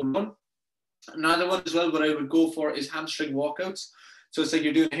of a whole run. Another one as well, what I would go for is hamstring walkouts. So it's like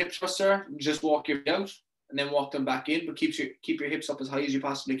you're doing a hip thruster, just walk your feet out and then walk them back in, but keep your hips up as high as you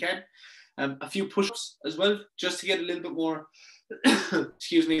possibly can. A few push-ups as well, just to get a little bit more,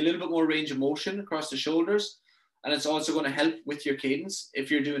 excuse me, a little bit more range of motion across the shoulders. And it's also going to help with your cadence if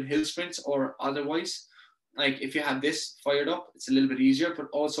you're doing hill sprints or otherwise. Like if you have this fired up, it's a little bit easier, but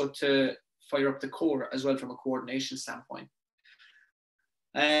also to fire up the core as well from a coordination standpoint.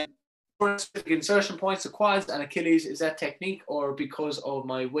 Specific insertion points, the quads and Achilles, is that technique or because of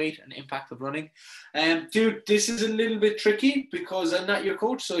my weight and impact of running? Dude, this is a little bit tricky because I'm not your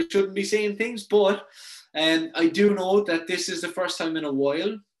coach, so I shouldn't be saying things, but I do know that this is the first time in a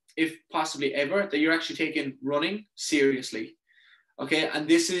while, if possibly ever, that you're actually taking running seriously. Okay, and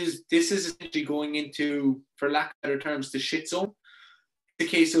this is essentially going into, for lack of better terms, the shit zone. It's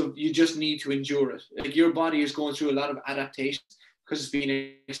a case of you just need to endure it. Like your body is going through a lot of adaptations because it's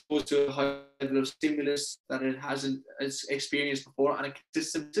been exposed to a high level of stimulus that it hasn't experienced before on a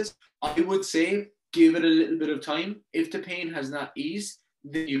consistent basis. I would say give it a little bit of time. If the pain has not eased,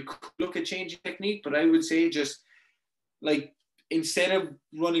 then you could look at changing technique. But I would say just like instead of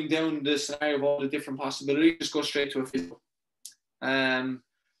running down the scenario of all the different possibilities, just go straight to a physical.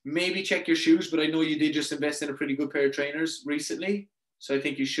 Maybe check your shoes, but I know you did just invest in a pretty good pair of trainers recently, so I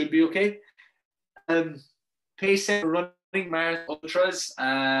think you should be okay. Pace set running marathon ultras.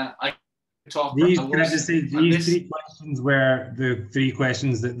 I talk. These three questions were the three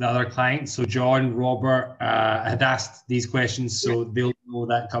questions that the other clients, so John, Robert, had asked these questions, so they'll know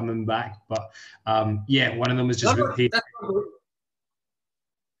that coming back. But yeah, one of them was just perfect.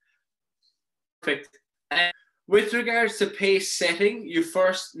 With regards to pace setting, you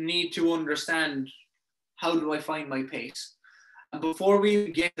first need to understand, how do I find my pace? And before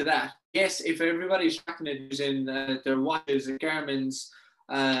we get to that, yes, if everybody's tracking it using their watches, Garmin's,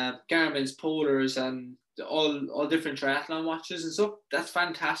 Polars, and all different triathlon watches and stuff, that's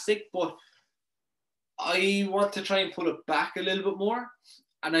fantastic. But I want to try and pull it back a little bit more.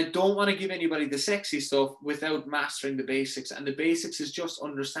 And I don't want to give anybody the sexy stuff without mastering the basics. And the basics is just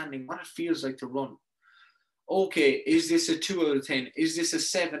understanding what it feels like to run. Okay, is this a 2 out of 10? Is this a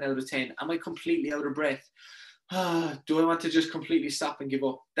 7 out of 10? Am I completely out of breath? Do I want to just completely stop and give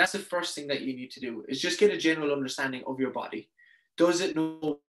up? That's the first thing that you need to do, is just get a general understanding of your body. Does it know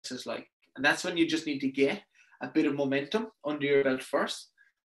what this is like? And that's when you just need to get a bit of momentum under your belt first.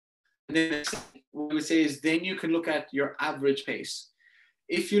 And then what I would say is then you can look at your average pace.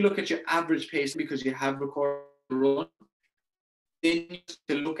 If you look at your average pace because you have recorded a run, then you need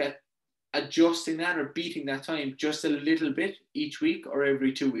to look at adjusting that or beating that time just a little bit each week or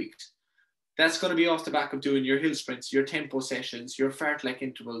every 2 weeks. That's going to be off the back of doing your hill sprints, your tempo sessions, your fartlek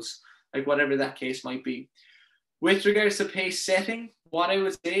intervals, like whatever that case might be. With regards to pace setting, what I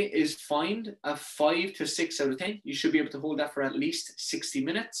would say is find a 5 to 6 out of 10. You should be able to hold that for at least 60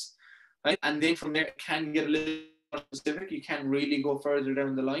 minutes. Right? And then from there, it can get a little more specific. You can really go further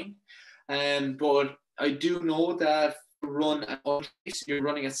down the line. But I do know that run at all pace, you're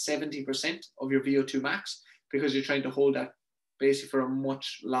running at 70% of your VO2 max because you're trying to hold that basically for a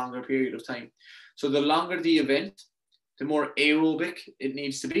much longer period of time. So the longer the event, the more aerobic it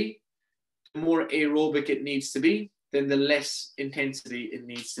needs to be. The more aerobic it needs to be, then the less intensity it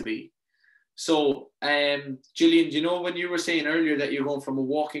needs to be. So, Gillian, you know when you were saying earlier that you're going from a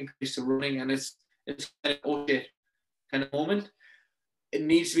walking pace to running and it's kind of oh shit kind of moment, it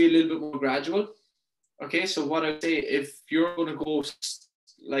needs to be a little bit more gradual. Okay, so what I would say, if you're going to go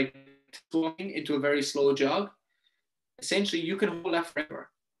like walking into a very slow jog, essentially you can hold that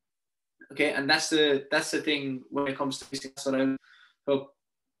forever. Okay, and that's the thing when it comes to this. So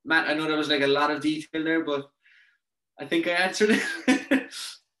Matt, I know there was like a lot of detail there, but I think I answered it.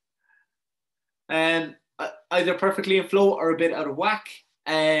 And either perfectly in flow or a bit out of whack.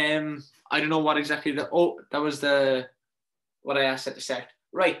 I don't know what exactly that was what I asked at the start.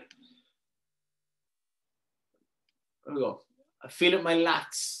 Right. There we go. I feel it in my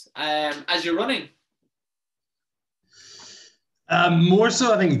lats. As you're running. More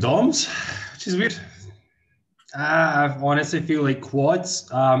so, I think DOMs, which is weird. I honestly feel like quads.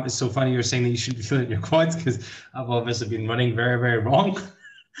 It's so funny you're saying that you should be feeling your quads because I've obviously been running very, very wrong.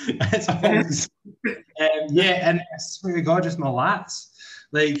 It's always, yeah, and I swear to God, just my lats.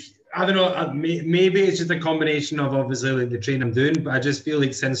 Like, I don't know, maybe it's just a combination of obviously like the training I'm doing, but I just feel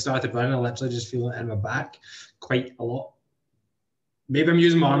like since I started running, I literally just feel it in my back quite a lot. Maybe I'm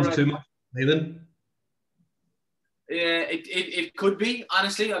using my arms too much, Nathan. Yeah, it could be.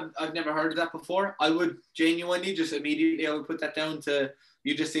 Honestly, I've never heard of that before. I would genuinely just immediately, I would put that down to,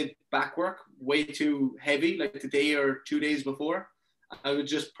 you just did back work way too heavy, like the day or 2 days before. I would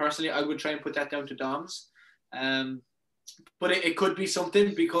just personally, I would try and put that down to DOMS. But it could be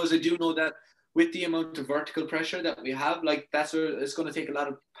something, because I do know that with the amount of vertical pressure that we have, like that's where it's going to take a lot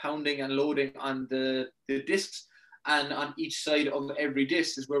of pounding and loading on the discs, and on each side of every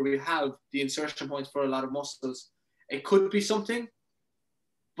disc is where we have the insertion points for a lot of muscles. It could be something,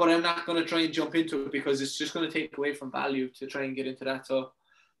 but I'm not going to try and jump into it because it's just going to take away from value to try and get into that. So,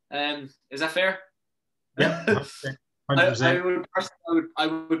 is that fair? Yeah, 100%. I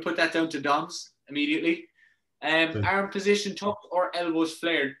would put that down to DOMS immediately. Arm position tucked or elbows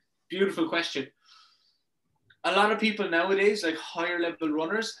flared? Beautiful question. A lot of people nowadays, like higher level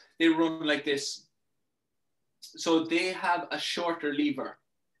runners, they run like this. So they have a shorter lever.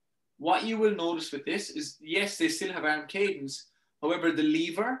 What you will notice with this is, yes, they still have arm cadence. However, the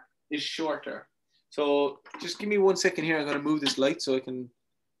lever is shorter. So just give me 1 second here. I'm going to move this light so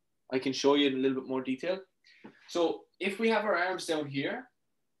I can show you in a little bit more detail. So if we have our arms down here,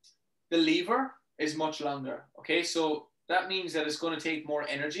 the lever is much longer. Okay, so that means that it's going to take more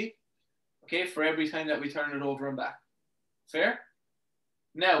energy, okay, for every time that we turn it over and back. Fair?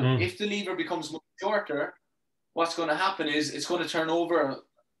 Now, if the lever becomes much shorter, what's going to happen is it's going to turn over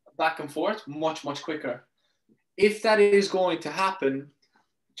back and forth much, much quicker. If that is going to happen,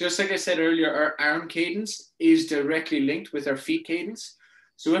 just like I said earlier, our arm cadence is directly linked with our feet cadence.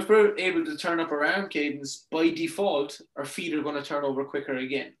 So if we're able to turn up our arm cadence, by default, our feet are going to turn over quicker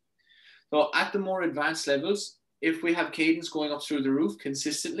again. So at the more advanced levels, if we have cadence going up through the roof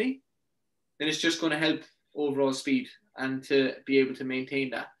consistently, then it's just going to help overall speed and to be able to maintain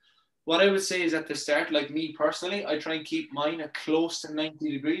that. What I would say is at the start, like me personally, I try and keep mine at close to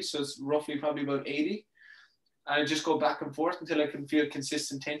 90 degrees. So it's roughly probably about 80. And I just go back and forth until I can feel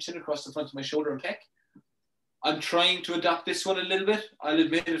consistent tension across the front of my shoulder and pec. I'm trying to adopt this one a little bit. I'll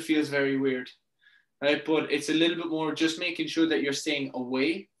admit it feels very weird, right? But it's a little bit more just making sure that you're staying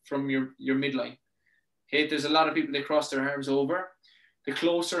away from your midline. Okay, there's a lot of people that cross their arms over. The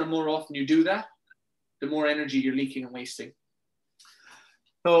closer and more often you do that, the more energy you're leaking and wasting.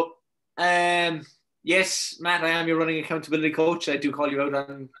 So, yes, Matt, I am your running accountability coach. I do call you out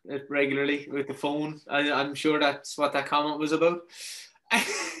on it regularly with the phone. I'm sure that's what that comment was about.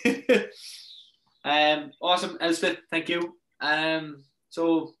 Awesome, Elspeth, thank you.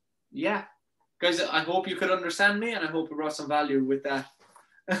 So yeah, guys, I hope you could understand me, and I hope it brought some value with that.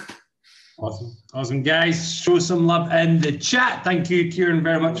 Awesome, guys. Show some love in the chat. Thank you, Kieran,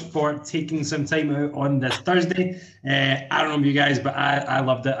 very much for taking some time out on this Thursday. I don't know about you guys, but I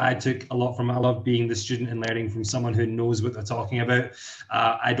loved it. I took a lot from it. I love being the student and learning from someone who knows what they're talking about.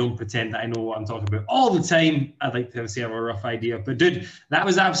 I don't pretend that I know what I'm talking about all the time. I'd like to have a rough idea. But dude, that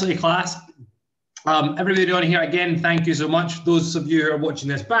was absolutely class. Everybody on here, again, thank you so much. Those of you who are watching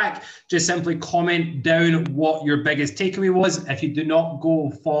this back, just simply comment down what your biggest takeaway was. If you do not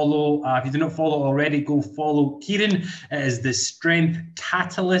go follow, if you do not follow already, go follow Kieran. It is the Strength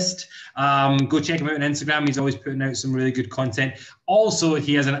Catalyst. Go check him out on Instagram. He's always putting out some really good content. Also,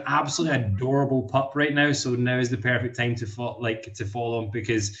 he has an absolutely adorable pup right now, so now is the perfect time to follow him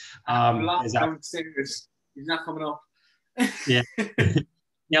because he's not coming up. Yeah.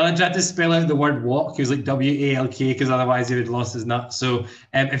 Yeah, I tried to spell out the word walk. He was like W-A-L-K because otherwise he would have lost his nut. So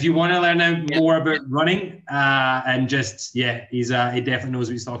if you want to learn out more about running and just, he definitely knows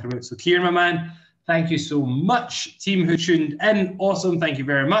what he's talking about. So Kieran, my man, thank you so much. Team who tuned in, awesome. Thank you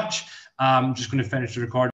very much. I'm just going to finish the recording.